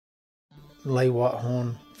Lee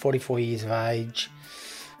Whitehorn, 44 years of age,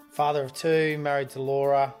 father of two, married to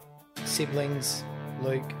Laura, siblings,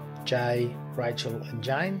 Luke, Jay, Rachel and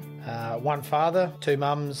Jane. One father, two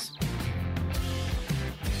mums.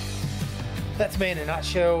 That's me in a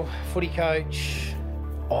nutshell. Footy coach.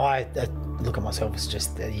 I look at myself as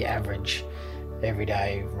just the average,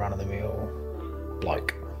 everyday, run-of-the-mill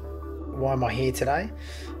bloke. Why am I here today?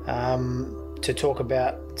 To talk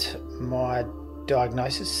about my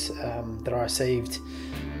diagnosis that I received,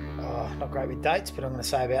 not great with dates, but I'm going to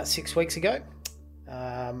say about 6 weeks ago.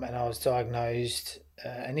 And I was diagnosed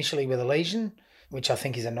initially with a lesion, which I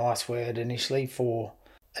think is a nice word initially for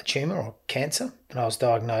a tumour or cancer. And I was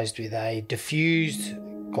diagnosed with a diffused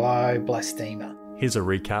glioblastoma. Here's a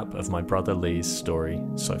recap of my brother Lee's story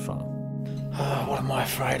so far. What am I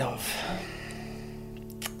afraid of?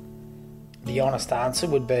 The honest answer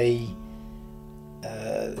would be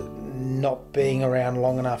not being around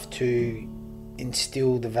long enough to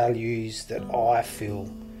instill the values that I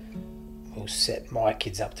feel will set my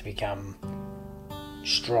kids up to become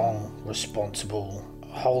strong, responsible,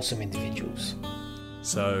 wholesome individuals.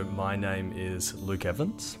 So my name is Luke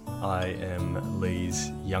Evans. I am Lee's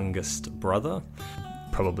youngest brother.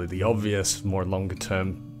 Probably the obvious, more longer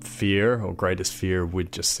term fear or greatest fear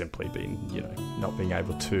would just simply be, not being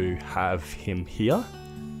able to have him here.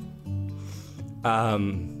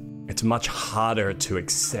 It's much harder to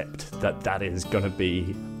accept that is going to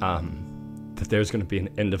be, that there's going to be an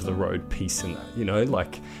end of the road piece in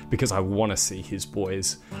that, because I want to see his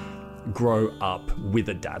boys grow up with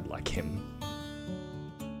a dad like him.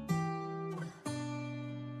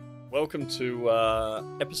 Welcome to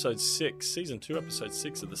episode 6, season 2, episode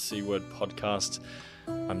 6 of the C Word podcast.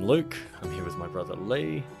 I'm Luke. I'm here with my brother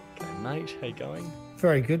Lee. Okay, mate, how you going?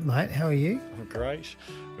 Very good, mate. How are you? I'm great.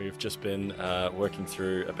 We've just been working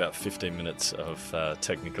through about 15 minutes of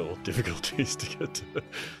technical difficulties to get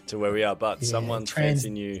to where we are, but someone's fancy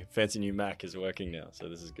new Mac is working now, so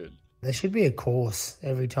this is good. There should be a course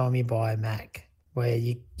every time you buy a Mac where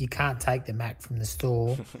you can't take the Mac from the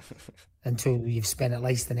store until you've spent at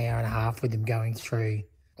least an hour and a half with them going through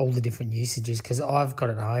all the different usages, because I've got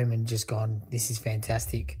it home and just gone, this is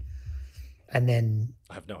fantastic. And then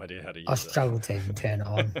I have no idea how to use it. I struggle to even turn it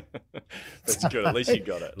on. That's good. At least you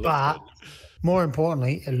got it. But good. More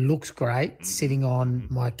importantly, it looks great sitting on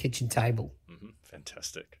my kitchen table. Mm-hmm.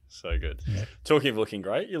 Fantastic. So good. Yeah. Talking of looking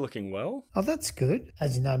great, you're looking well. Oh, that's good.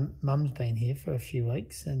 As you know, Mum's been here for a few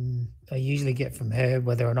weeks, and I usually get from her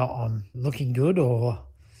whether or not I'm looking good or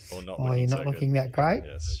not you're not looking that great.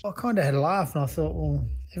 Yes. I kind of had a laugh and I thought, well,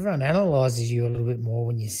 everyone analyses you a little bit more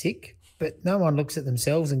when you're sick, but no one looks at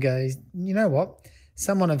themselves and goes, you know what?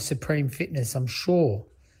 Someone of supreme fitness, I'm sure,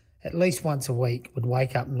 at least once a week would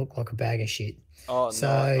wake up and look like a bag of shit. Oh, so,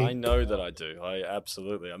 no, I know that I do. I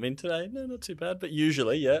absolutely. I mean, today, no, not too bad. But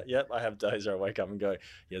usually, yeah, I have days where I wake up and go,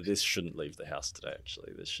 yeah, this shouldn't leave the house today,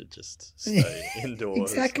 actually. This should just stay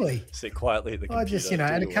indoors. Exactly. Sit quietly at the computer. I just,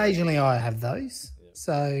 and occasionally I have those. Yeah.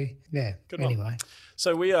 So, yeah, good anyway. One.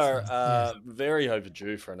 So we are very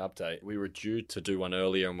overdue for an update. We were due to do one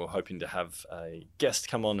earlier and we're hoping to have a guest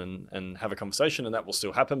come on and have a conversation, and that will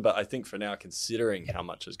still happen. But I think for now, considering how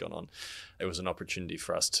much has gone on, it was an opportunity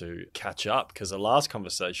for us to catch up, because the last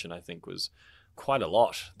conversation I think was quite a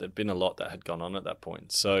lot. There'd been a lot that had gone on at that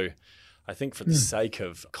point. So I think for the sake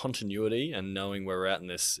of continuity and knowing where we're at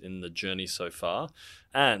in the journey so far,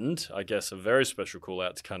 and I guess a very special call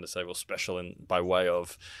out to kind of say, well, special by way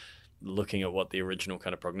of looking at what the original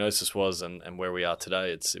kind of prognosis was and where we are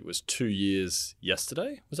today. It was 2 years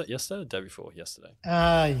yesterday. Was that yesterday or the day before? Yesterday.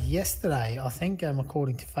 Yesterday, I think,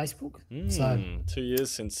 according to Facebook. So 2 years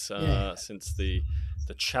since the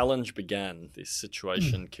challenge began, this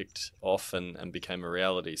situation kicked off and became a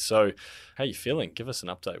reality. So how are you feeling? Give us an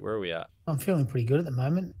update. Where are we at? I'm feeling pretty good at the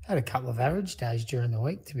moment. Had a couple of average days during the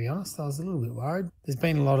week, to be honest. I was a little bit worried. There's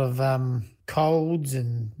been a lot of colds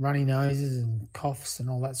and runny noses and coughs and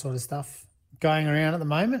all that sort of stuff going around at the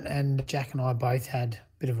moment. And Jack and I both had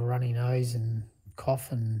a bit of a runny nose and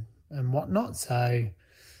cough and whatnot. So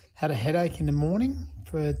had a headache in the morning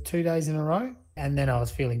for 2 days in a row. And then I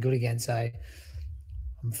was feeling good again. So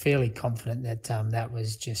I'm fairly confident that that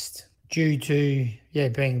was just due to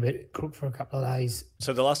being a bit crook for a couple of days.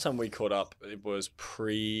 So the last time we caught up, it was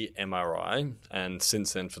pre-MRI, and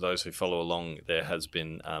since then, for those who follow along, there has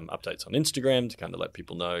been updates on Instagram to kind of let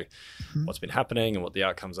people know what's been happening and what the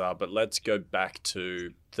outcomes are. But let's go back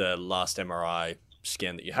to the last MRI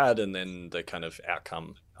scan that you had, and then the kind of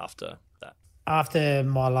outcome after that. After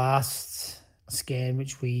my last scan,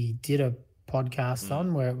 which we did a podcast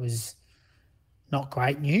on, where it was not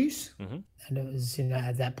great news. And it was,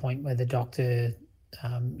 at that point where the doctor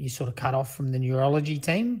you sort of cut off from the neurology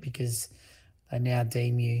team because they now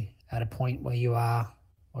deem you at a point where you are,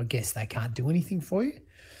 I guess they can't do anything for you.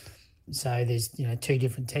 So there's, two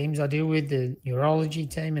different teams I deal with, the neurology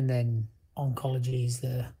team, and then oncology is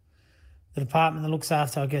the department that looks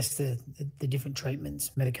after, I guess, the different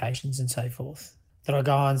treatments, medications and so forth that I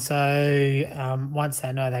go on. So once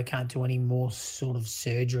they know they can't do any more sort of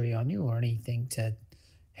surgery on you or anything to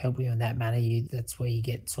help you in that manner, that's where you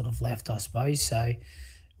get sort of left, I suppose. So,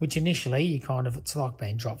 which initially you kind of, it's like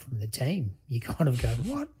being dropped from the team. You kind of go,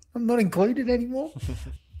 what? I'm not included anymore.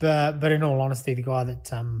 But in all honesty, the guy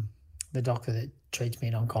that, the doctor that treats me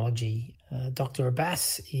in oncology, Dr.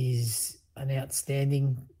 Abbas, is an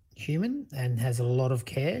outstanding human and has a lot of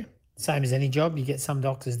care. Same as any job, you get some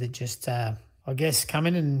doctors that just, I guess, come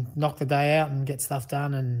in and knock the day out and get stuff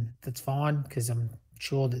done, and that's fine, because I'm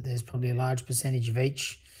sure that there's probably a large percentage of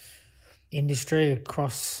each industry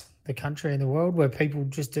across the country and the world where people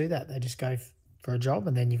just do that. They just go for a job,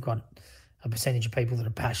 and then you've got a percentage of people that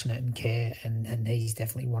are passionate and care, and he's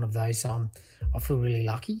definitely one of those. So I feel really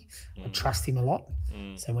lucky. I trust him a lot.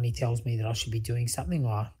 So when he tells me that I should be doing something,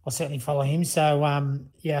 I'll certainly follow him. So, I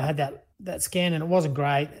had that scan, and it wasn't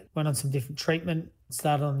great. Went on some different treatment,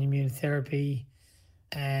 started on the immunotherapy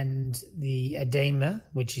and the edema,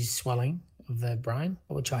 which is swelling of the brain,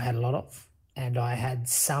 which I had a lot of. And I had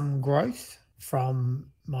some growth from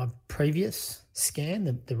my previous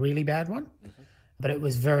scan, the really bad one. But it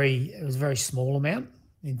was very small amount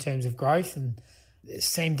in terms of growth, and there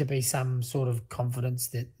seemed to be some sort of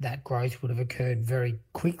confidence that growth would have occurred very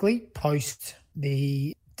quickly post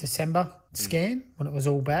the December scan when it was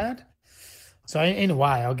all bad. So in a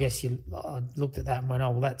way, I guess I looked at that and went,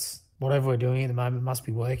 oh, well, that's whatever we're doing at the moment must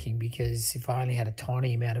be working, because if I only had a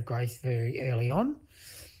tiny amount of growth very early on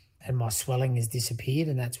and my swelling has disappeared,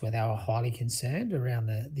 and that's where they were highly concerned around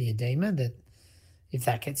the edema, that if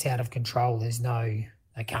that gets out of control, they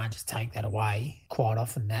can't just take that away. Quite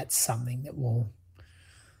often that's something that will,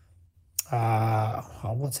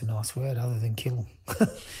 what's a nice word other than kill?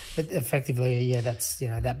 But effectively, that's,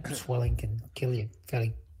 that swelling can kill you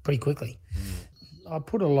pretty quickly. I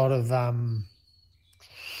put a lot of, I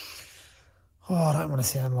don't want to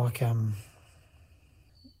sound like I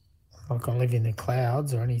live in the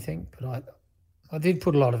clouds or anything, but I did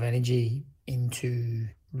put a lot of energy into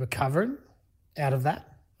recovering out of that.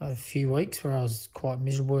 A few weeks where I was quite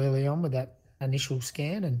miserable early on with that initial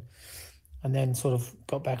scan, and then sort of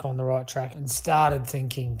got back on the right track and started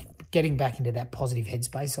getting back into that positive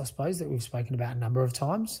headspace, I suppose, that we've spoken about a number of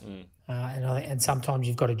times. And sometimes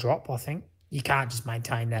you've got to drop, I think. You can't just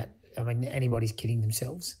maintain that. I mean, anybody's kidding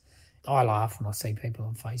themselves. I laugh when I see people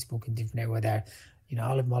on Facebook and different where they're,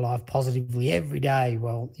 I live my life positively every day.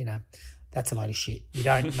 Well, that's a load of shit. You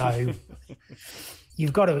don't know.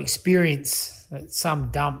 You've got to experience some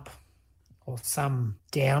dump or some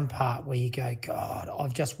down part where you go, God,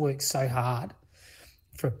 I've just worked so hard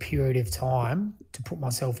for a period of time to put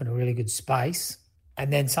myself in a really good space,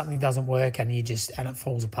 and then something doesn't work and it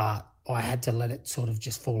falls apart. I had to let it sort of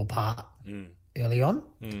just fall apart early on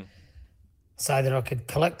so that I could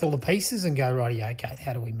collect all the pieces and go, right, okay,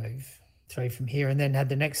 how do we move through from here? And then had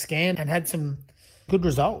the next scan and had some good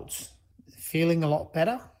results, feeling a lot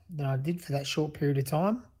better than I did for that short period of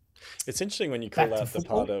time. It's interesting when you call out the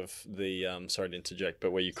part of the, sorry to interject,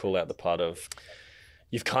 but where you call out the part of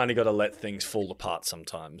you've kind of got to let things fall apart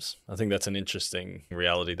sometimes. I think that's an interesting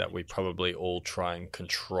reality, that we probably all try and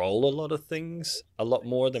control a lot of things a lot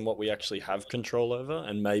more than what we actually have control over.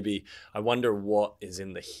 And maybe I wonder what is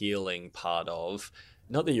in the healing part of,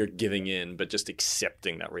 not that you're giving in, but just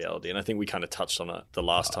accepting that reality. And I think we kind of touched on it the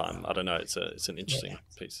last time. I don't know. It's an interesting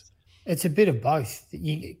piece. It's a bit of both,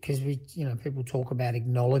 because people talk about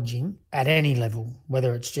acknowledging at any level,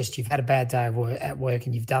 whether it's just you've had a bad day at work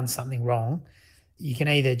and you've done something wrong. You can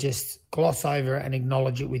either just gloss over it and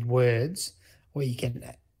acknowledge it with words, or you can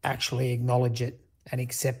actually acknowledge it and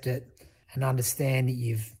accept it and understand that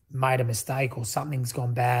you've made a mistake or something's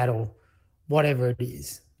gone bad or whatever it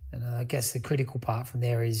is. And I guess the critical part from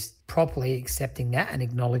there is properly accepting that and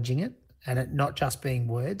acknowledging it, and it not just being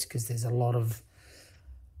words, because there's a lot of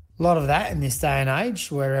that in this day and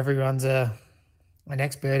age where everyone's an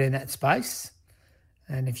expert in that space.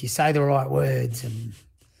 And if you say the right words and,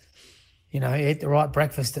 eat the right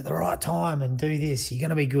breakfast at the right time and do this, you're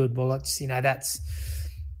going to be good. Well, it's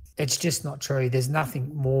just not true. There's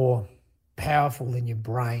nothing more powerful than your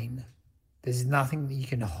brain. There's nothing that you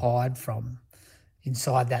can hide from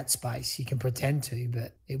inside that space. You can pretend to,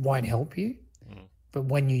 but it won't help you. But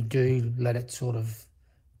when you do let it sort of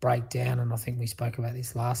break down, and I think we spoke about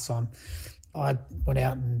this last time, I went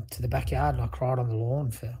out into the backyard and I cried on the lawn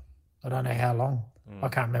for I don't know how long. I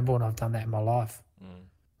can't remember when I've done that in my life. Mm.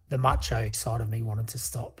 The macho side of me wanted to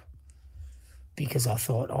stop because I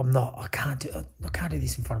thought I can't do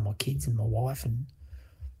this in front of my kids and my wife.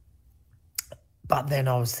 But then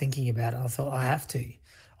I was thinking about it. I thought I have to.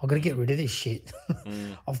 I've got to get rid of this shit.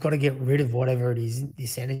 I've got to get rid of whatever it is,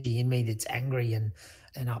 this energy in me that's angry and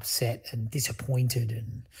upset and disappointed,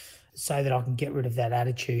 and so that I can get rid of that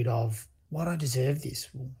attitude of, why do I deserve this?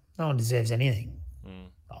 Well, no one deserves anything.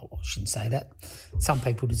 Oh, I shouldn't say that. Some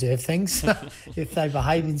people deserve things if they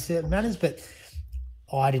behave in certain manners, but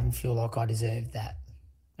I didn't feel like I deserved that.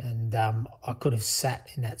 And I could have sat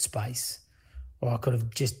in that space, or I could have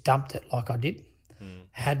just dumped it like I did.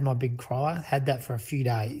 Had my big cry, had that for a few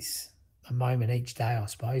days, a moment each day, I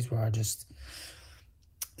suppose, where I just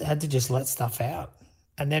had to just let stuff out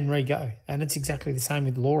and then re-go. And it's exactly the same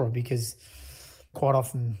with Laura, because quite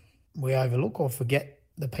often we overlook or forget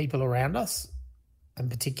the people around us,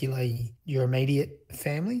 and particularly your immediate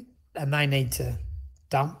family, and they need to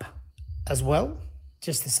dump as well,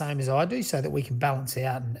 just the same as I do, so that we can balance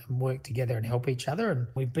out and work together and help each other. And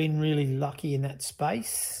we've been really lucky in that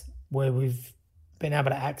space where we've been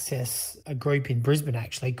able to access a group in Brisbane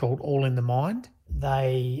actually called All in the Mind.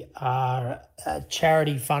 They are a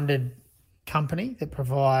charity-funded company that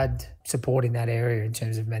provide support in that area in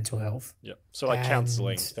terms of mental health. Yep. So like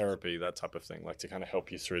counselling, therapy, that type of thing, like to kind of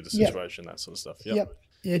help you through the situation, that sort of stuff. Yep.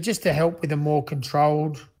 Yeah, just to help with a more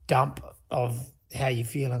controlled dump of how you're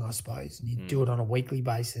feeling, I suppose. And you do it on a weekly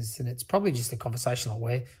basis, and it's probably just a conversation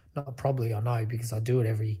not probably, I know, because I do it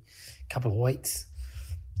every couple of weeks.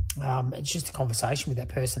 It's just a conversation with that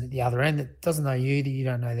person at the other end that doesn't know you, that you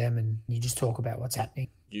don't know them, and you just talk about what's happening.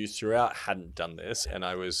 You throughout hadn't done this, and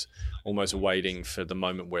I was almost waiting for the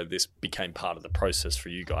moment where this became part of the process for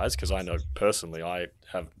you guys, because I know personally I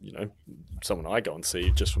have, someone I go and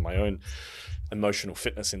see just for my own emotional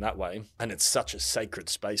fitness in that way, and it's such a sacred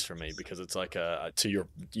space for me, because it's like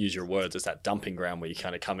use your words, it's that dumping ground where you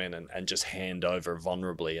kind of come in and just hand over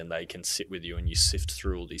vulnerably, and they can sit with you and you sift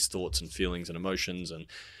through all these thoughts and feelings and emotions and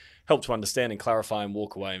help to understand and clarify and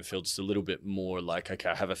walk away and feel just a little bit more like, okay,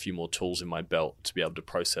 I have a few more tools in my belt to be able to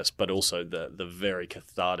process, but also the very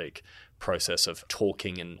cathartic process of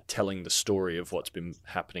talking and telling the story of what's been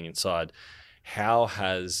happening inside. How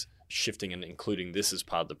has shifting and including this as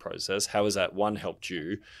part of the process, how has that, one, helped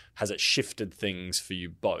you? Has it shifted things for you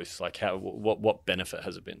both? Like what benefit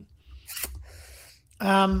has it been?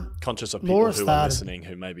 Conscious of people who are listening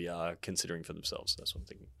who maybe are considering for themselves. That's what I'm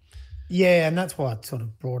thinking. Yeah, and that's why I sort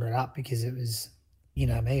of brought it up, because it was,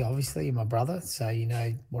 me, obviously, my brother, so you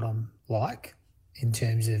know what I'm like in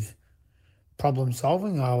terms of problem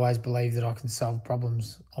solving. I always believe that I can solve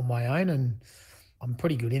problems on my own, and I'm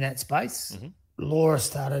pretty good in that space. Mm-hmm. Laura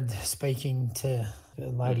started speaking to a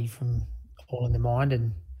lady from All in the Mind,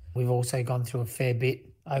 and we've also gone through a fair bit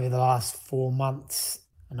over the last 4 months,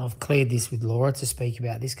 and I've cleared this with Laura to speak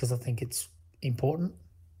about this because I think it's important.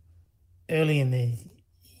 Early in the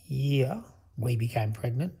year, we became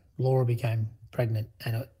pregnant. Laura became pregnant,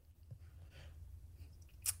 and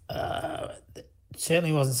it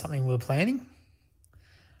certainly wasn't something we were planning.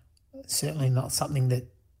 Certainly not something that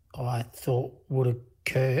I thought would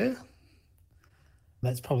occur.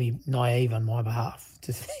 That's probably naive on my behalf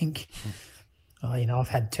to think, I've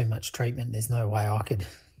had too much treatment. There's no way I could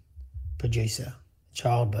produce a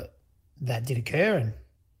child, but that did occur,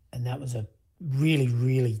 and that was a really,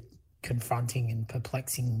 really confronting and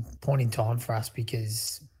perplexing point in time for us,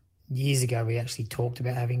 because years ago we actually talked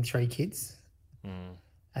about having 3 kids,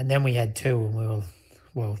 and then we had 2, and we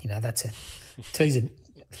were, that's it. 2's,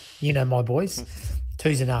 my boys,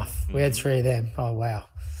 2's enough. We had 3 of them. Oh wow.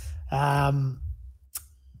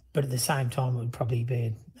 But at the same time, it would probably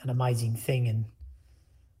be an amazing thing, and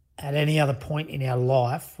at any other point in our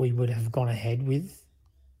life we would have gone ahead with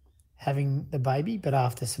having the baby, but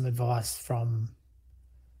after some advice from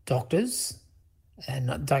doctors,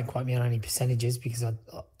 and don't quote me on any percentages, because at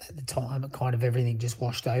the time it kind of everything just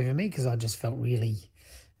washed over me, because I just felt really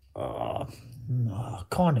felt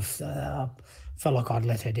like I'd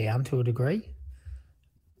let her down to a degree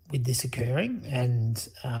with this occurring, and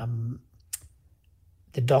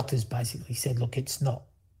the doctors basically said, look, it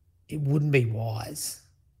wouldn't be wise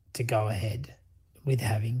to go ahead with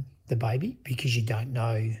having the baby, because you don't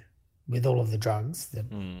know, with all of the drugs, the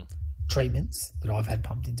treatments that I've had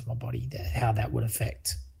pumped into my body, how that would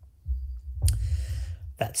affect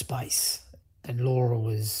that space. And Laura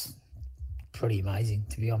was pretty amazing,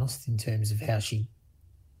 to be honest, in terms of how she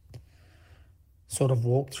sort of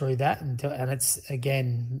walked through that. And it's,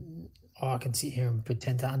 again, I can sit here and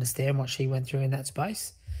pretend to understand what she went through in that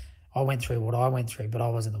space. I went through what I went through, but I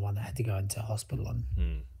wasn't the one that had to go into hospital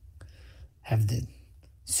and have the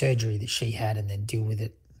surgery that she had and then deal with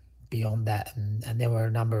it beyond that. And there were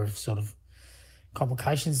a number of sort of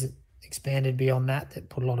complications that expanded beyond that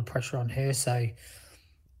put a lot of pressure on her. So,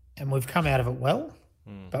 and we've come out of it well,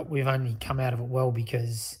 but we've only come out of it well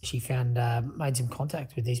because she found, made some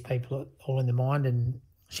contact with these people at All in the Mind, and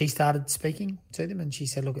she started speaking to them, and she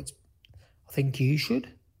said, look, I think you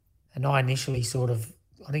should. And I initially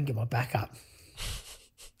I didn't get my back up.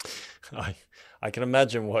 I can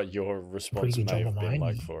imagine what your response may have been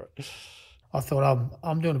like for it. I thought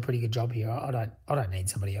I'm doing a pretty good job here. I don't need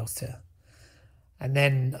somebody else to. And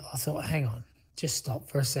then I thought, hang on, just stop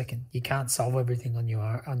for a second. You can't solve everything on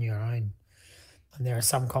your own. And there are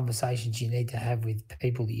some conversations you need to have with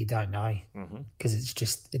people that you don't know, because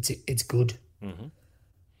it's good. Mm-hmm.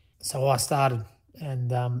 So I started,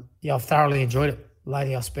 and I've thoroughly enjoyed it.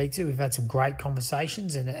 Lady I speak to, we've had some great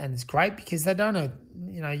conversations, and it's great because they don't know,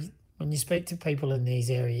 when you speak to people in these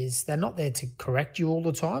areas, they're not there to correct you all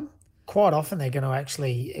the time. Quite often they're going to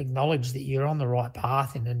actually acknowledge that you're on the right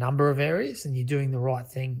path in a number of areas and you're doing the right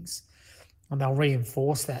things, and they'll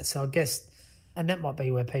reinforce that. So I guess, and that might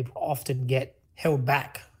be where people often get held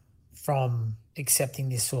back from accepting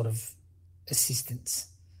this sort of assistance.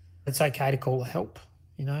 It's okay to call it help,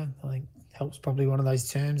 I think help's probably one of those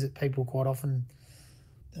terms that people quite often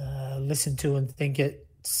listen to and think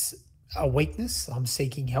it's a weakness. I'm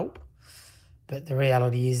seeking help. But the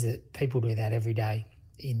reality is that people do that every day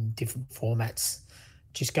in different formats.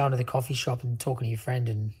 Just going to the coffee shop and talking to your friend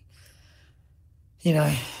and,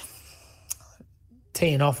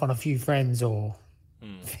 teeing off on a few friends or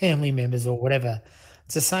family members or whatever.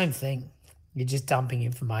 It's the same thing. You're just dumping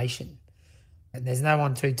information. And there's no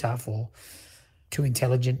one too tough or too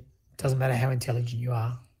intelligent. Doesn't matter how intelligent you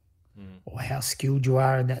are or how skilled you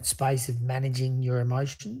are in that space of managing your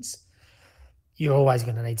emotions. You're always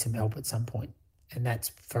going to need some help at some point. And that's,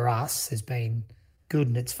 for us, has been good.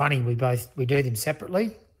 And it's funny, we do them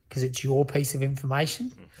separately because it's your piece of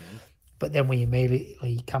information. But then we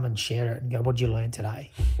immediately come and share it and go, what did you learn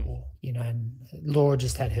today? Or, and Laura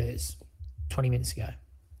just had hers 20 minutes ago.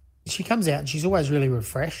 She comes out and she's always really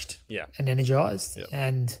refreshed and energised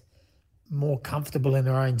and more comfortable in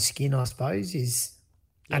her own skin, I suppose,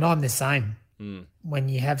 and I'm the same. When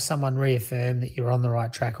you have someone reaffirm that you're on the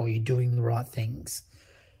right track or you're doing the right things,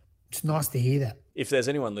 it's nice to hear that. If there's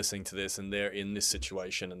anyone listening to this and they're in this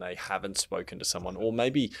situation and they haven't spoken to someone, or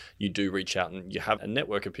maybe you do reach out and you have a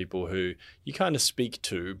network of people who you kind of speak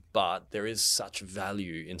to, but there is such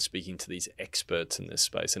value in speaking to these experts in this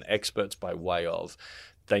space, and experts by way of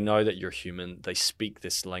they know that you're human. They speak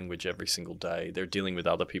this language every single day. They're dealing with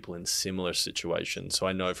other people in similar situations. So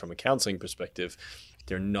I know from a counseling perspective,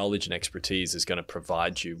 their knowledge and expertise is going to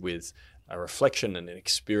provide you with a reflection and an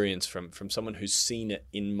experience from someone who's seen it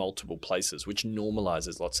in multiple places, which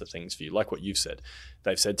normalizes lots of things for you. Like what you've said,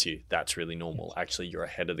 they've said to you, that's really normal. Actually, you're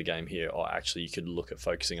ahead of the game here, or actually you could look at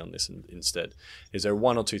focusing on this instead. Is there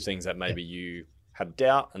one or two things that maybe you had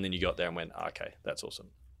doubt and then you got there and went, okay, that's awesome?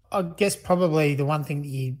 I guess probably the one thing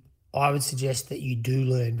that I would suggest that you do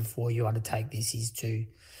learn before you undertake this is to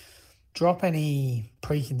drop any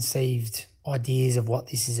preconceived ideas of what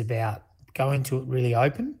this is about. Go into it really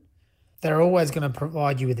open. They're always going to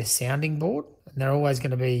provide you with a sounding board, and they're always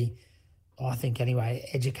going to be, I think anyway,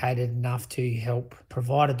 educated enough to help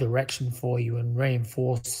provide a direction for you and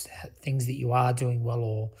reinforce things that you are doing well,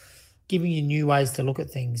 or giving you new ways to look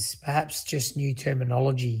at things, perhaps just new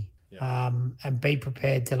terminology. And be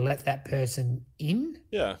prepared to let that person in.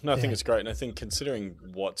 Yeah, no, I think it's great. And I think considering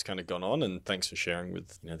what's kind of gone on, and thanks for sharing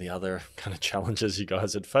with the other kind of challenges you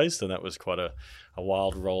guys had faced, and that was quite a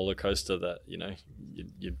wild roller coaster that,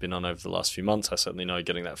 you've been on over the last few months. I certainly know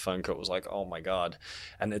getting that phone call was like, oh my God.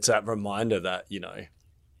 And it's that reminder that,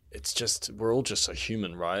 it's just, we're all just so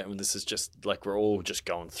human, right? I mean, this is just like, we're all just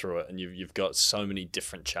going through it, and you've got so many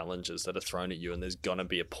different challenges that are thrown at you, and there's going to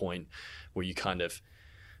be a point where you kind of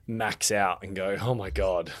max out and go, oh my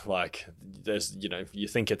God, like there's, you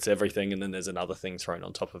think it's everything, and then there's another thing thrown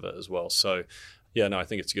on top of it as well. So yeah, no, I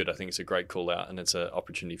think it's good. I think it's a great call out, and it's an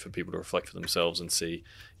opportunity for people to reflect for themselves and see,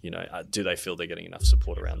 do they feel they're getting enough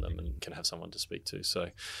support around them and can have someone to speak to. So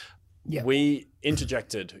we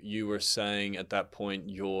interjected, you were saying at that point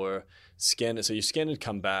your scan had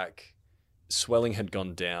come back, swelling had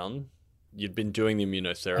gone down. You'd been doing the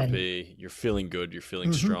immunotherapy. You're feeling good. You're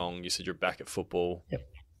feeling strong. You said you're back at football.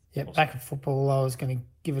 Yep, awesome. Back at football. I was going to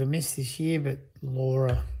give it a miss this year, but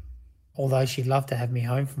Laura, although she'd love to have me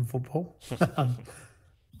home from football,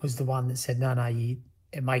 was the one that said, no,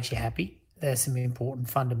 it makes you happy. There's some important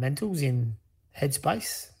fundamentals in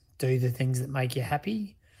headspace. Do the things that make you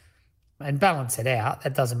happy. and balance it out.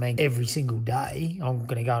 That doesn't mean every single day I'm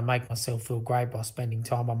going to go and make myself feel great by spending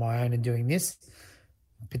time on my own and doing this,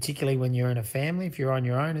 particularly when you're in a family. If you're on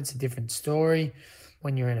your own, it's a different story.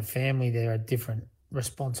 When you're in a family, there are different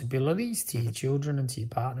responsibilities to your children and to your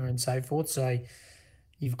partner and so forth. So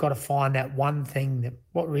you've got to find that one thing that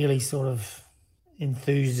what really sort of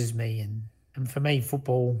enthuses me. And for me,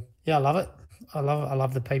 football, I love it. I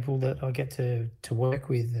love the people that I get to work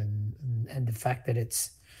with and the fact that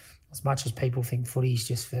it's, as much as people think footy is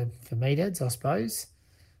just for meatheads, I suppose,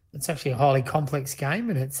 it's actually a highly complex game,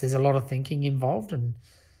 and there's a lot of thinking involved and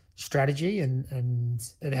strategy, and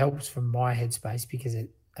it helps from my headspace because it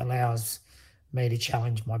allows me to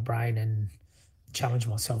challenge my brain and challenge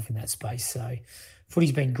myself in that space. So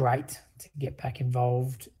footy's been great to get back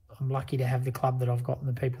involved. I'm lucky to have the club that I've got and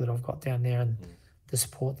the people that I've got down there and the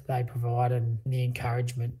support that they provide and the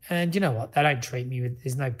encouragement. And you know what? They don't treat me with,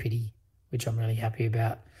 there's no pity, which I'm really happy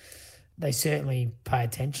about. They certainly pay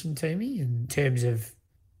attention to me in terms of,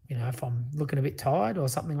 if I'm looking a bit tired or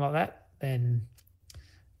something like that, then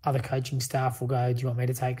other coaching staff will go, do you want me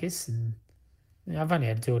to take this? And I've only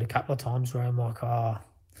had to do it a couple of times where I'm like,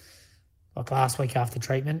 like last week after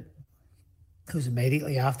treatment, it was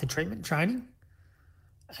immediately after treatment training.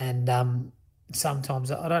 And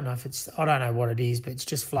sometimes, I don't know what it is, but it's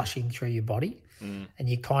just flushing through your body. And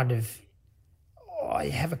you kind of,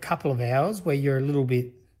 you have a couple of hours where you're a little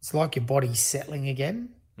bit, it's like your body's settling again.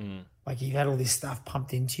 Like you've had all this stuff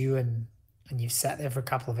pumped into you and you've sat there for a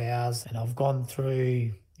couple of hours, and I've gone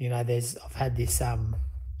through, I've had this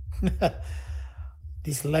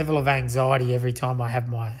this level of anxiety every time I have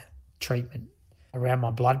my treatment around my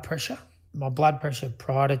blood pressure. My blood pressure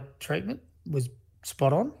prior to treatment was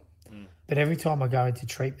spot on, but every time I go into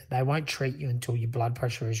treatment, they won't treat you until your blood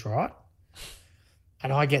pressure is right.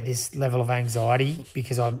 And I get this level of anxiety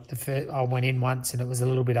because I went in once and it was a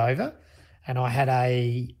little bit over, and I had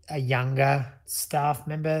a younger staff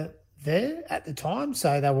member there at the time,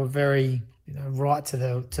 so they were very, right to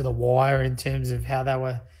the wire in terms of how they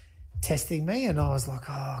were testing me. And I was like,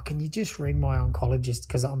 can you just ring my oncologist,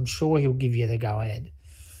 because I'm sure he'll give you the go ahead.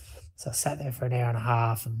 So I sat there for an hour and a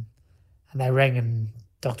half, and they rang, and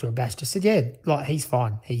Dr. Abbas just said, he's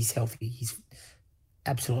fine, he's healthy, he's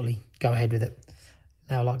absolutely go ahead with it.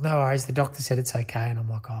 They were like, no worries, the doctor said it's okay. And I'm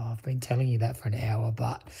like, I've been telling you that for an hour,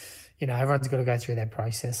 but, everyone's got to go through their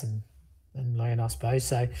process and learn, I suppose.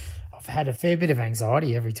 So I've had a fair bit of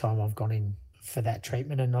anxiety every time I've gone in for that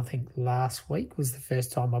treatment. And I think last week was the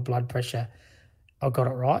first time my blood pressure, I got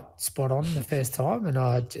it right, spot on the first time. And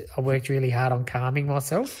I worked really hard on calming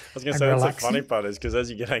myself. I was going to say, that's the funny part is because as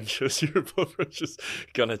you get anxious, your blood pressure's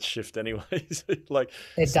going to shift anyways.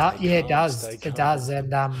 It does.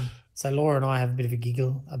 And so Laura and I have a bit of a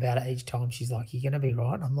giggle about it each time. She's like, you're going to be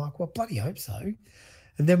right. I'm like, well, bloody hope so.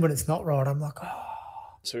 And then when it's not right, I'm like,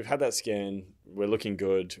 So we've had that scan. We're looking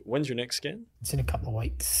good. When's your next scan? It's in a couple of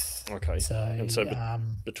weeks. Okay. So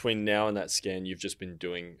between now and that scan, you've just been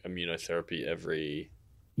doing immunotherapy every,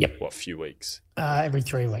 few weeks? Every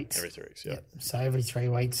 3 weeks. Every 3 weeks, yeah. Yep. So every 3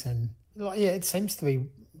 weeks. And it seems to be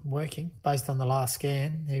working based on the last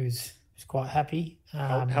scan. He was quite happy.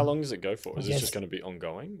 How long does it go for? Is this just going to be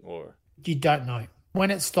ongoing, or? You don't know.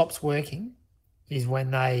 When it stops working is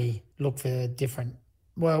when they look for different,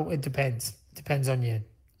 it depends. It depends on your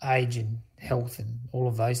age and health and all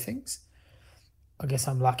of those things. I guess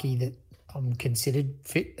I'm lucky that I'm considered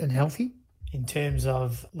fit and healthy. In terms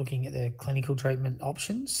of looking at the clinical treatment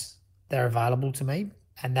options, they're available to me,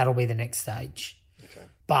 and that'll be the next stage. Okay.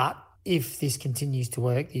 But if this continues to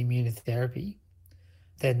work, the immunotherapy,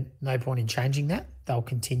 then no point in changing that. They'll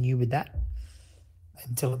continue with that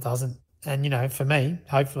until it doesn't. And, for me,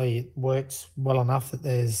 hopefully it works well enough that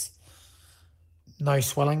there's no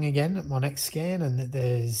swelling again at my next scan, and that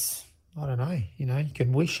there's, I don't know, you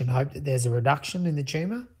can wish and hope that there's a reduction in the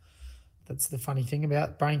tumour. That's the funny thing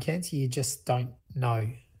about brain cancer. You just don't know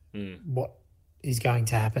what is going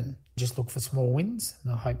to happen. Just look for small wins,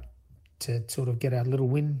 and I hope to sort of get a little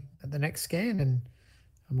win at the next scan, and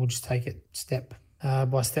we'll just take it step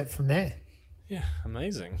by step from there. Yeah,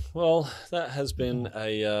 amazing. Well, that has been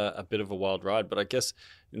a bit of a wild ride, but I guess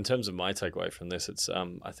in terms of my takeaway from this, it's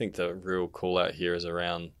I think the real call out here is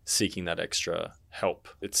around seeking that extra help.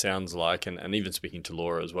 It sounds like, and even speaking to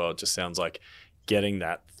Laura as well, it just sounds like getting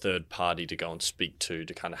that third party to go and speak to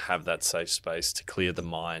kind of have that safe space to clear the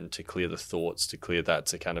mind, to clear the thoughts, to clear that,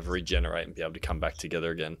 to kind of regenerate and be able to come back together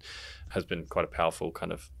again has been quite a powerful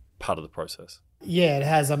kind of part of the process. Yeah, it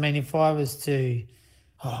has. I mean, if I was to,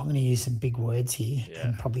 I'm going to use some big words here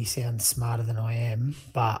and probably sound smarter than I am,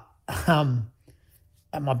 but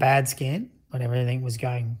at my bad scan, when everything was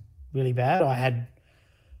going really bad, I had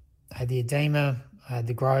I had the edema, I had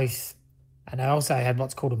the growth, and I also had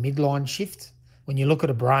what's called a midline shift. When you look at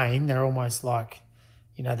a brain, they're almost like,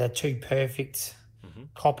 they're two perfect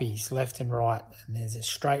copies, left and right, and there's a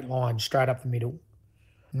straight line straight up the middle.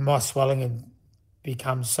 And my swelling had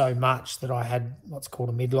become so much that I had what's called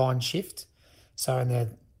a midline shift. So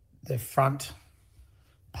in the front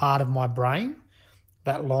part of my brain,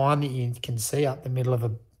 that line that you can see up the middle of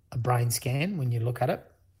a brain scan when you look at it,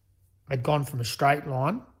 had gone from a straight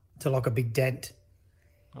line to like a big dent.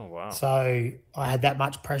 Oh, wow. So I had that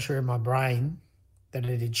much pressure in my brain that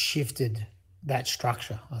it had shifted that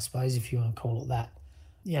structure, I suppose, if you want to call it that.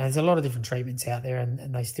 There's a lot of different treatments out there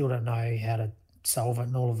and they still don't know how to solve it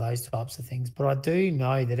and all of those types of things. But I do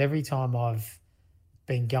know that every time I've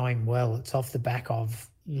been going well, it's off the back of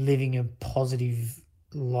living a positive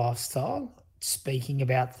lifestyle, speaking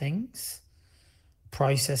about things,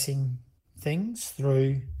 processing things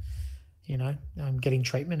through, getting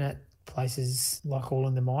treatment at places like All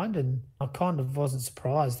in the Mind. And I kind of wasn't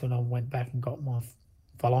surprised when I went back and got my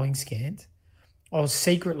following scanned. I was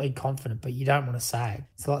secretly confident, but you don't want to say it.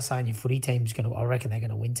 It's like saying your footy team's I reckon they're going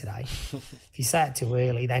to win today. If you say it too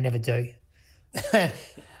early, they never do.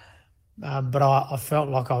 But I felt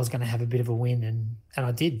like I was going to have a bit of a win, and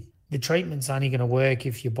I did. The treatment's only going to work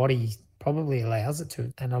if your body probably allows it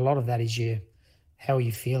to. And a lot of that is how are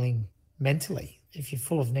you feeling mentally. If you're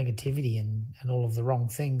full of negativity and all of the wrong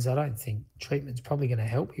things, I don't think treatment's probably going to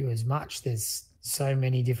help you as much. There's so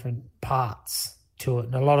many different parts to it,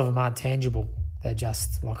 and a lot of them aren't tangible. They're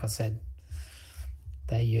just, like I said,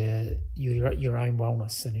 they're your own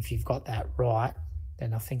wellness. And if you've got that right,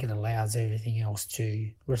 then I think it allows everything else to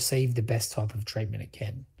receive the best type of treatment it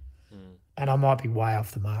can. And I might be way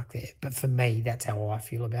off the mark there, but for me, that's how I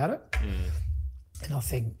feel about it. And I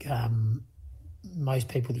think most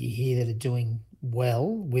people that you hear that are doing well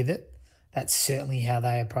with it, that's certainly how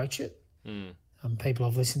they approach it. People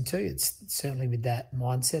I've listened to, it's certainly with that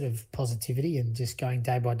mindset of positivity and just going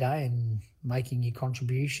day by day and making your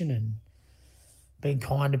contribution and being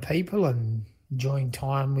kind to people and enjoying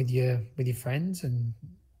time with your friends and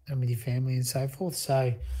with your family and so forth.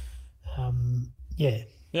 So, yeah.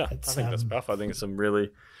 Yeah, I think that's powerful. I think it's some really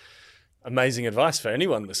amazing advice for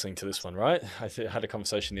anyone listening to this one, right? I had a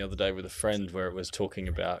conversation the other day with a friend where it was talking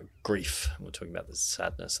about grief. We're talking about the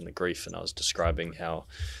sadness and the grief, and I was describing how,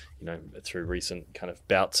 through recent kind of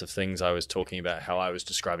bouts of things, I was talking about how I was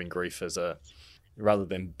describing grief as rather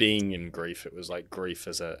than being in grief, it was like grief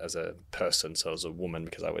as a person. So as a woman,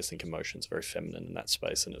 because I always think emotions are very feminine in that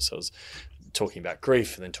space. And so I was talking about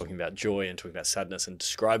grief and then talking about joy and talking about sadness and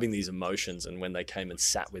describing these emotions and when they came and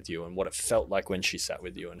sat with you and what it felt like when she sat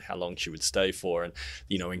with you and how long she would stay for. And,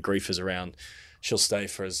 when grief is around, she'll stay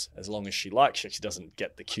for as long as she likes. She doesn't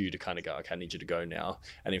get the cue to kind of go, okay, I need you to go now.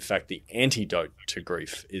 And in fact, the antidote to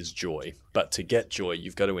grief is joy. But to get joy,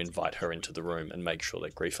 you've got to invite her into the room and make sure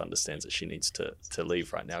that grief understands that she needs to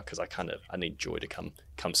leave right now, because I need joy to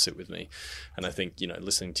come sit with me. And I think,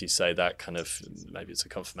 listening to you say that, kind of, maybe it's a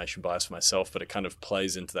confirmation bias for myself, but it kind of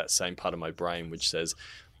plays into that same part of my brain which says,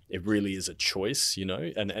 it really is a choice,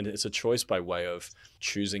 and it's a choice by way of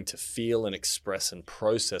choosing to feel and express and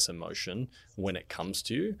process emotion when it comes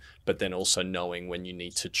to you, but then also knowing when you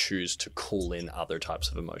need to choose to call in other types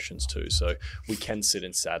of emotions too. So we can sit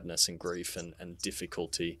in sadness and grief and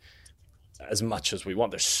difficulty as much as we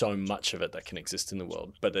want. There's so much of it that can exist in the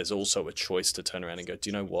world, but there's also a choice to turn around and go, do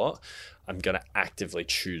you know what? I'm going to actively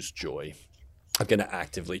choose joy. I'm going to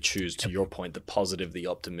actively choose, to your point, the positive, the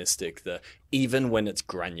optimistic, even when it's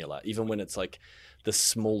granular, even when it's like the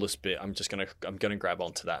smallest bit, I'm going to grab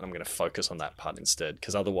onto that and I'm going to focus on that part instead.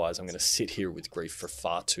 Because otherwise I'm going to sit here with grief for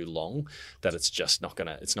far too long that it's not going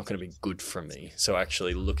to be good for me. So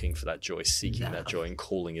actually looking for that joy, seeking that joy and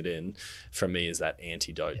calling it in, for me, is that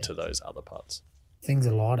antidote to those other parts. Things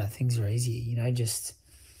are lighter, things are easier, just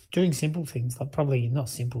doing simple things, like probably not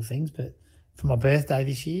simple things, but for my birthday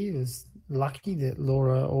this year, it was lucky that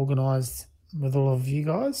Laura organised with all of you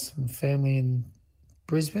guys and family in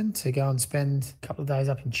Brisbane to go and spend a couple of days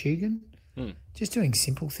up in Tugun. Just doing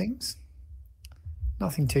simple things,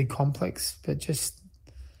 nothing too complex, but just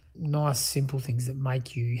nice simple things that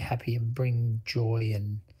make you happy and bring joy.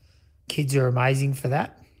 And kids are amazing for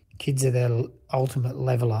that. Kids are their ultimate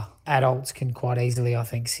leveler. Adults can quite easily, I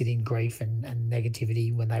think, sit in grief and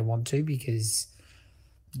negativity when they want to, because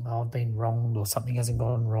I've been wronged or something hasn't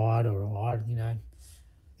gone right, or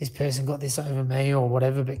this person got this over me or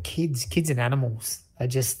whatever. But kids and animals, they're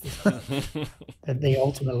just at the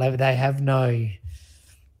ultimate level. They have no,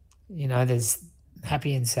 there's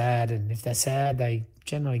happy and sad, and if they're sad, they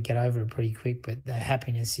generally get over it pretty quick. But their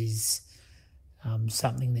happiness is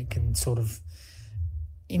something that can sort of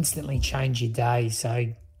instantly change your day. So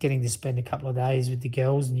getting to spend a couple of days with the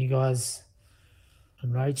girls and you guys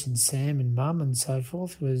and Rach and Sam and Mum and so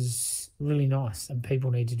forth was really nice. And people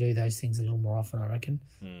need to do those things a little more often, I reckon.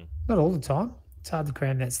 Not all the time. It's hard to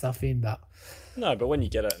cram that stuff in, but... No, but when you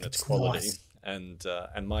get it and it's quality... Nice.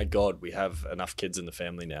 And my God, we have enough kids in the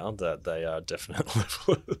family now that they are definite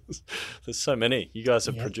levelers. There's so many. You guys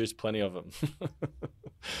have produced plenty of them.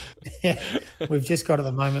 Yeah, we've just got at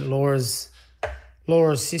the moment Laura's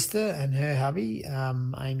sister and her hubby,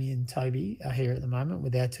 Amy and Toby, are here at the moment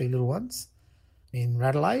with our two little ones in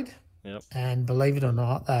Adelaide. Yep. And believe it or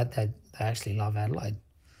not, they actually love Adelaide.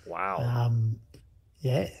 Wow.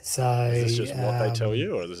 Yeah, so... Is this just what they tell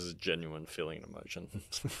you, or this is a genuine feeling and emotion?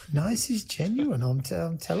 No, this is genuine.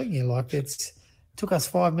 I'm telling you, like, it took us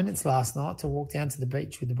 5 minutes last night to walk down to the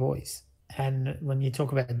beach with the boys. And when you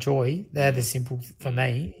talk about joy, they're the simple, for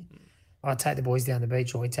me, I take the boys down the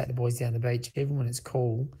beach, or we take the boys down the beach, even when it's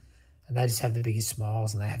cool, and they just have the biggest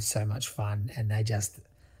smiles and they have so much fun and they just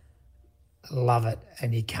love it.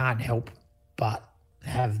 And you can't help but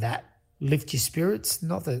have that lift your spirits.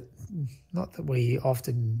 Not that we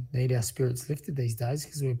often need our spirits lifted these days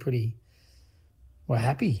because we're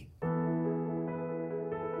happy.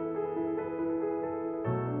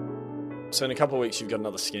 So in a couple of weeks, you've got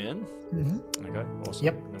another scan. Mm-hmm. Okay, awesome.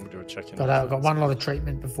 Yep. And then we'll do a check-in. Got one lot of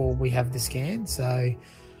treatment before we have the scan. So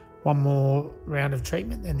one more round of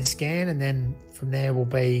treatment, then the scan, and then from there will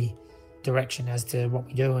be direction as to what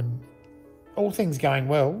we do. And all things going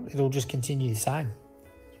well, it'll just continue the same.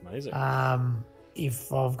 Amazing.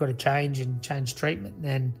 If I've got to change treatment,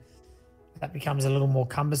 then that becomes a little more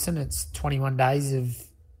cumbersome. It's 21 days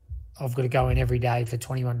I've got to go in every day for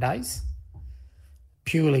 21 days,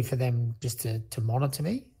 purely for them just to monitor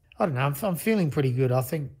me. I don't know. I'm feeling pretty good. I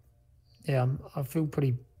think, I feel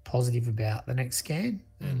pretty positive about the next scan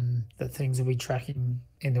and that things will be tracking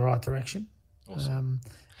in the right direction. Awesome.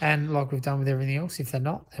 And like we've done with everything else, if they're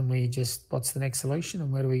not, then we just, what's the next solution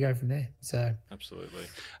and where do we go from there? So absolutely.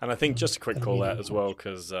 And I think just a quick call out as well,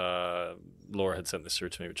 because Laura had sent this through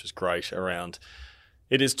to me, which is great, around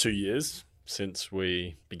it is 2 years since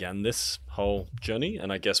we began this whole journey.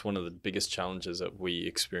 And I guess one of the biggest challenges that we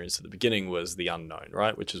experienced at the beginning was the unknown,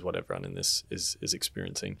 right? Which is what everyone in this is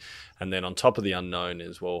experiencing. And then on top of the unknown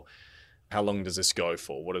is, well, how long does this go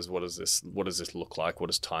for? What does this look like? What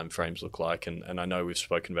does time frames look like? And I know we've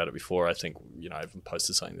spoken about it before. I think, I even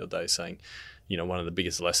posted something the other day saying, one of the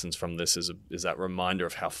biggest lessons from this is that reminder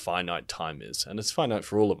of how finite time is. And it's finite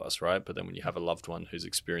for all of us, right? But then when you have a loved one who's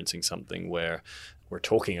experiencing something where we're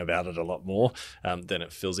talking about it a lot more, then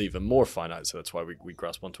it feels even more finite. So that's why we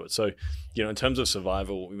grasp onto it. So, in terms of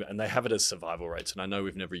survival, and they have it as survival rates, and I know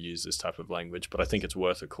we've never used this type of language, but I think it's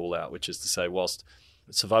worth a call out, which is to say, whilst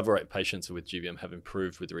survival rate patients with GBM have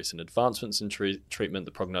improved with recent advancements in treatment,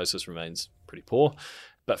 the prognosis remains pretty poor.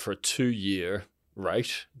 But for a 2-year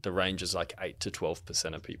rate, the range is like 8 to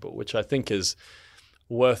 12% of people, which I think is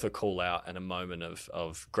worth a call out and a moment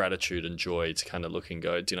of gratitude and joy to kind of look and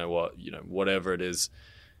go, do you know what, whatever it is,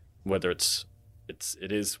 whether it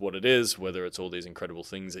is what it is, whether it's all these incredible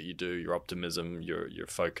things that you do, your optimism, your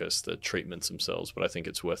focus, the treatments themselves. But I think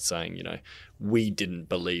it's worth saying, we didn't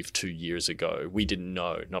believe 2 years ago. We didn't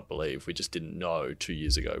know, not believe, we just didn't know 2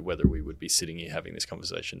 years ago whether we would be sitting here having this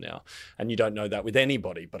conversation now. And you don't know that with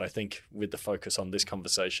anybody, but I think with the focus on this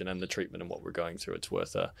conversation and the treatment and what we're going through, it's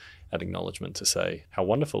worth an acknowledgement to say how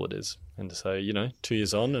wonderful it is and to say, 2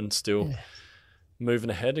 years on and still moving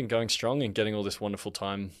ahead and going strong and getting all this wonderful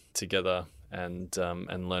time together and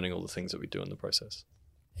learning all the things that we do in the process.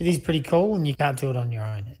 It is pretty cool, and you can't do it on your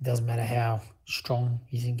own. It doesn't matter how strong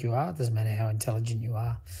you think you are. It doesn't matter how intelligent you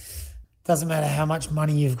are. It doesn't matter how much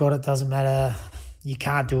money you've got. It doesn't matter. You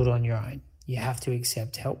can't do it on your own. You have to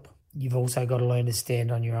accept help. You've also got to learn to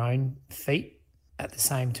stand on your own feet at the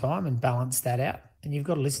same time and balance that out. And you've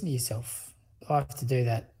got to listen to yourself. I have to do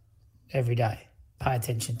that every day. Pay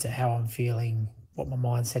attention to how I'm feeling, what my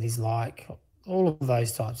mindset is like, all of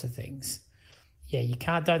those types of things.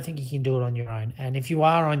 Yeah, don't think you can do it on your own. And if you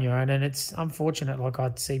are on your own, and it's unfortunate, like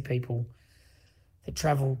I'd see people that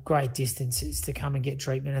travel great distances to come and get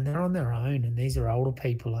treatment and they're on their own, and these are older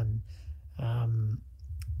people and, and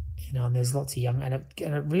there's lots of young, and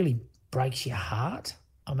it really breaks your heart.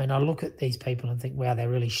 I mean, I look at these people and think, wow, they're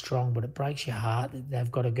really strong, but it breaks your heart that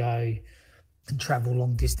they've got to go and travel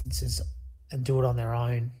long distances and do it on their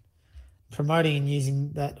own. Promoting and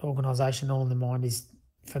using that organisation All in the Mind is,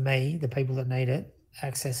 for me, the people that need it,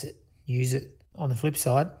 access it, use it. On the flip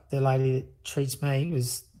side, the lady that treats me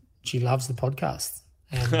she loves the podcast.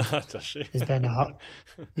 And does she? There's been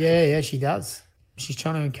yeah, she does. She's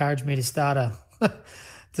trying to encourage me to start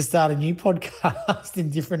to start a new podcast in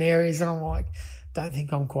different areas. And I'm like, don't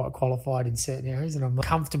think I'm quite qualified in certain areas, and I'm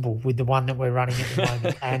comfortable with the one that we're running at the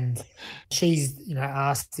moment. And she's,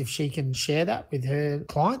 asked if she can share that with her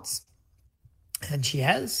clients, and she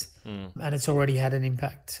has, and it's already had an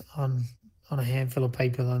impact on a handful of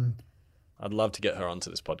people. And I'd love to get her onto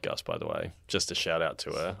this podcast, by the way, just a shout out to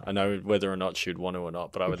her. I know whether or not she'd want to or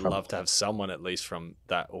not, but I would love to have someone at least from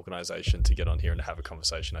that organization to get on here and have a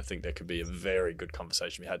conversation. I think there could be a very good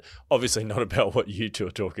conversation we had. Obviously not about what you two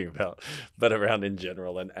are talking about, but around in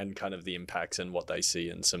general and kind of the impacts and what they see,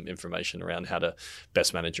 and some information around how to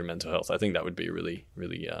best manage your mental health. I think that would be really,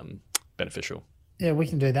 really beneficial. Yeah, we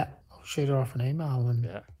can do that. I'll shoot her off an email. And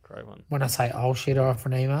yeah, great one. When I say I'll shoot her off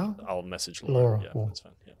an email, I'll message Laura. Yeah, that's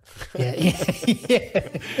fine. Yeah.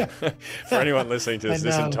 For anyone listening to this,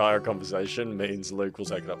 this entire conversation means Luke will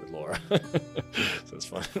take it up with Laura. So it's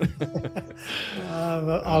fine.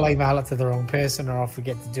 I'll email it to the wrong person, or I'll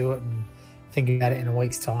forget to do it and think about it in a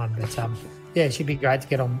week's time. But yeah, it should be great to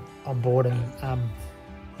get on board, and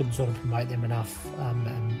couldn't sort of promote them enough,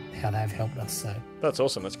 and how they've helped us. So that's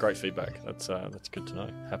awesome. That's great feedback. That's good to know.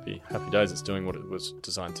 Happy days. It's doing what it was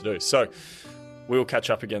designed to do. So we'll catch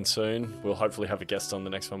up again soon. We'll hopefully have a guest on the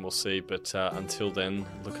next one. We'll see. But until then,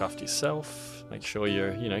 look after yourself. Make sure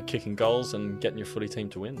you're kicking goals and getting your footy team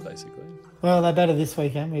to win, basically. Well, they're better this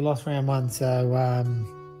weekend. We lost round 1, so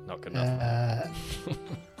not good enough.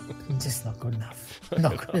 Just not good enough.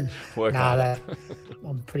 Not good enough.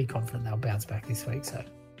 I'm pretty confident they'll bounce back this week. So.